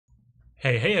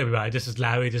Hey everybody, this is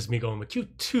Larry. This is me going with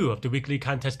Q2 of the weekly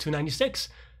contest 296.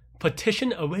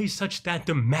 Partition array such that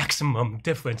the maximum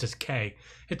difference is K.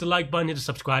 Hit the like button, hit the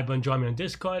subscribe button, join me on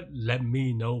Discord. Let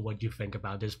me know what you think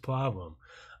about this problem.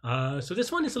 So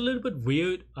this one is a little bit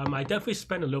weird. I definitely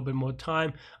spent a little bit more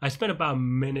time. I spent about a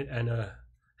minute and a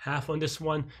half on this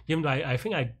one. Even though I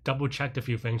think I double checked a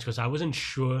few things because I wasn't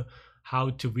sure how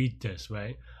to read this,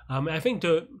 right? I think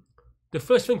the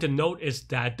first thing to note is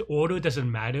that the order doesn't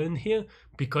matter in here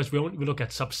because we look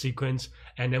at subsequence,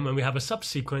 and then when we have a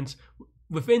subsequence,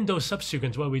 within those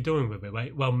subsequence, what are we doing with it,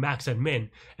 right? Well, max and min.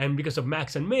 And because of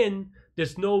max and min,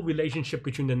 there's no relationship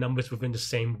between the numbers within the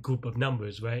same group of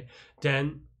numbers, right?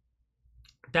 Then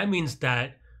that means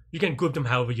that you can group them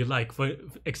however you like. For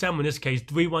example, in this case,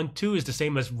 3, 1, 2 is the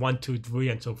same as 1, 2, 3,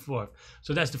 and so forth.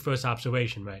 So that's the first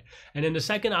observation, right? And then the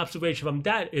second observation from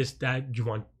that is that you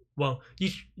want, well,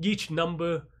 each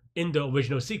number in the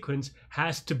original sequence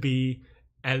has to be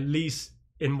at least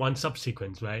in one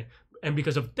subsequence, right? And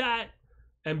because of that,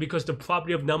 and because the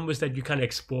property of numbers that you kind of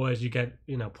explore as you get,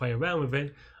 play around with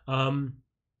it,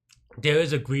 there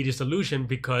is a greedy solution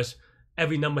because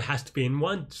every number has to be in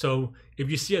one. So if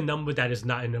you see a number that is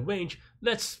not in a range,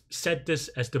 let's set this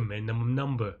as the minimum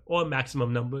number or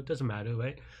maximum number, doesn't matter,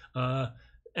 right?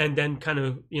 And then kind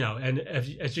of, and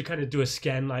as you kind of do a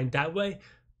scan line that way,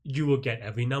 you will get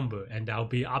every number, and that'll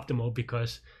be optimal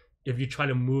because if you try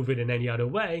to move it in any other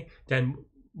way, then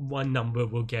one number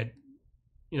will get,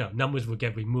 numbers will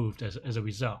get removed as a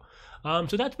result.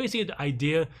 So that's basically the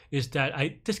idea, is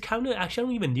that this counter, actually I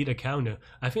don't even need a counter.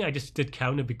 I think I just did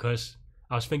counter because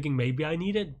I was thinking maybe I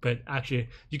need it, but actually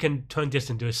you can turn this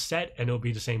into a set and it'll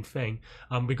be the same thing,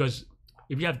 because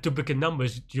if you have duplicate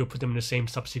numbers, you'll put them in the same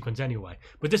subsequence anyway.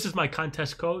 But this is my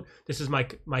contest code. This is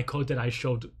my code that I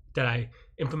showed, that I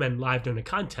implemented live during the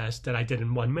contest, that I did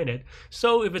in 1 minute.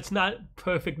 So if it's not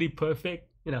perfectly perfect,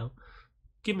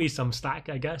 give me some slack,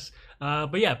 I guess.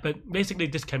 But basically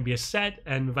this can be a set,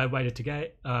 and if I write it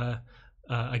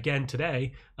again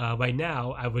today, right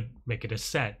now, I would make it a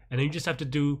set. And then you just have to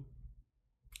do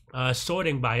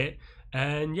sorting by it.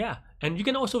 And and you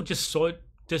can also just sort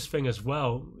this thing as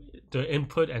well, the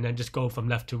input, and then just go from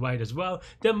left to right as well.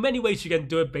 There are many ways you can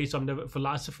do it based on the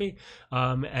philosophy,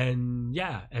 and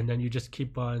then you just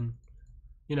keep on,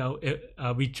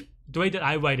 the way that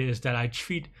I write it is that I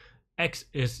treat x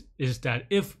is that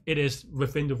if it is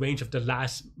within the range of the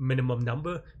last minimum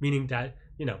number, meaning that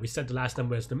we set the last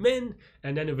number as the min,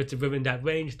 and then if it's within that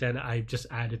range, then I just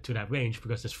add it to that range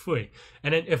because it's free.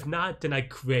 And then if not, then I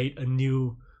create a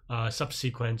new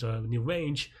subsequence or a new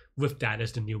range with that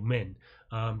as the new min,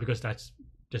 because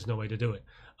there's no way to do it.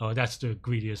 That's the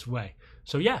greediest way.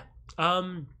 So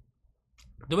the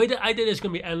way that I did it is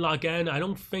going to be n log n. I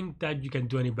don't think that you can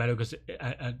do any better because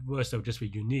at worst it would just be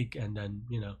unique, and then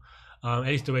at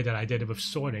least the way that I did it with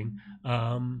sorting.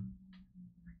 I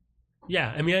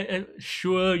mean,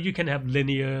 sure, you can have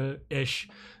linear-ish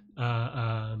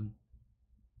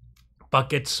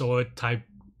bucket sort type,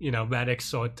 radix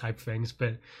sort type things,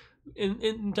 but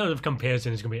in terms of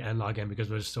comparison, it's going to be n log n because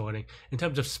we're sorting. In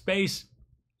terms of space,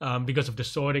 because of the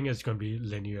sorting, it's going to be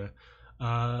linear.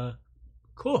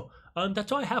 Cool.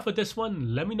 That's all I have for this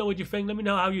one. Let me know what you think. Let me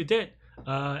know how you did.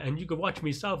 And you can watch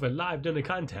me solve it live during the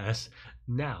contest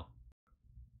now.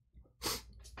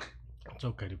 It's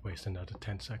okay to waste another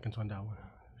 10 seconds on that one.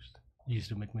 Just easy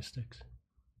to make mistakes.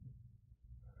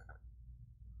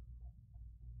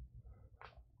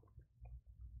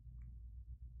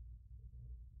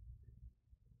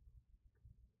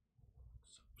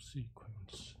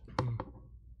 Subsequence.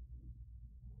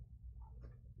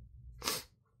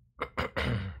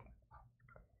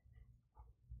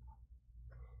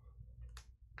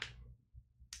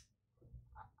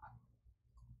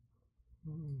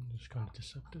 It's kind of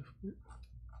deceptive.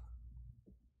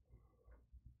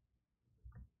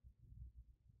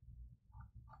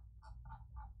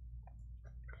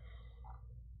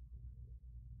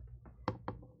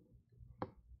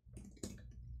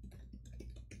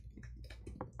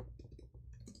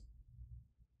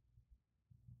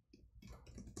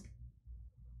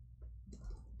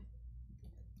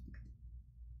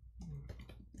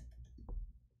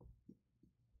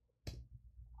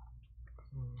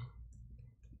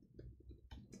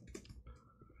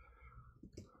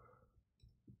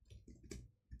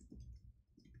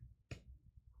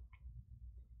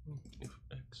 If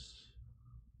x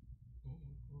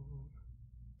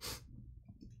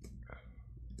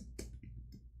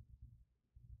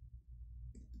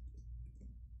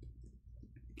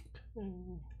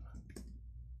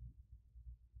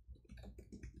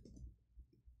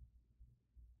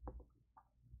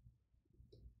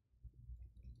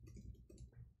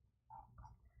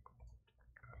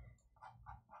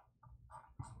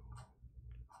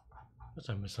guess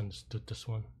I misunderstood this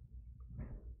one,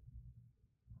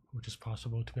 which is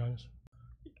possible, to be honest.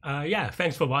 Yeah,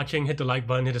 thanks for watching. Hit the like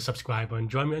button, hit the subscribe button,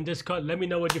 join me on Discord. Let me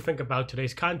know what you think about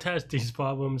today's contest, these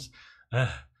problems.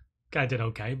 Guy did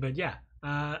okay, but yeah.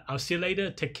 I'll see you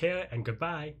later. Take care and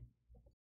goodbye.